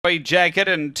Joey Jacket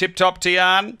and Tip Top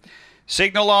Tian.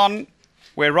 Signal on.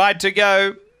 We're right to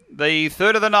go. The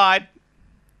third of the night.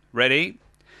 Ready.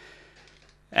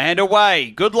 And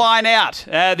away. Good line out.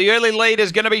 The early lead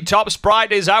is going to be Top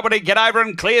Sprite. Is able to get over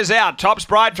and clears out. Top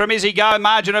Sprite from Izzy Go.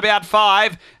 Margin about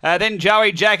 5. Then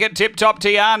Joey Jacket. Tip Top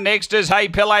Tian. Next is Hey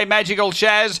Pele Magical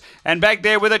Shaz. And back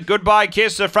there with it. Goodbye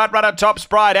Kiss. The front runner Top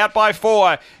Sprite out by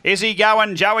 4. Izzy Go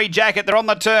and Joey Jacket. They're on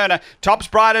the turn. Top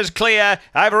Sprite is clear.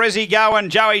 Over Izzy Go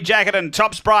and Joey Jacket. And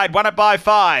Top Sprite won it by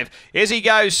 5. Izzy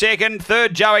Go second.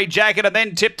 Third Joey Jacket. And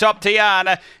then Tip Top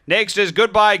Tian. Next is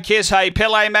Goodbye Kiss. Hey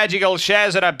Pele Magical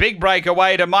Shaz. And a big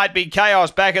breakaway to Might Be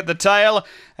Chaos back at the tail.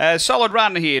 Solid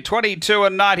run here, 22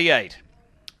 and 98.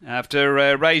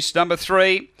 After race number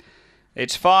 3,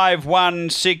 it's 5,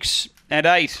 1, 6 and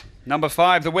 8. Number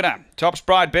 5, the winner. Top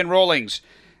Sprite, Ben Rawlings.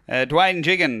 Dwayne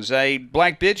Jiggins, a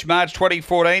Black Bitch, March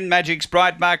 2014. Magic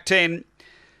Sprite, Mark 10.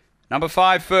 Number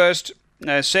 5 first.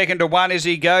 Second to 1,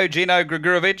 Izzy Go, Gino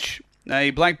Grigorovich.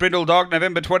 A Black Brindle Dog,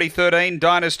 November 2013.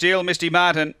 Dinah Steele, Misty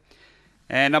Martin.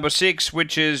 And number 6,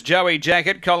 which is Joey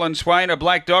Jacket, Colin Swain, a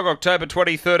Black Dog, October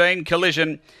 2013,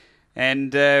 Collision,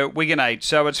 and Wigan 8.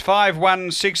 So it's 5,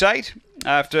 1, 6, 8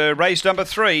 after race number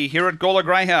 3 here at Gawler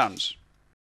Greyhounds.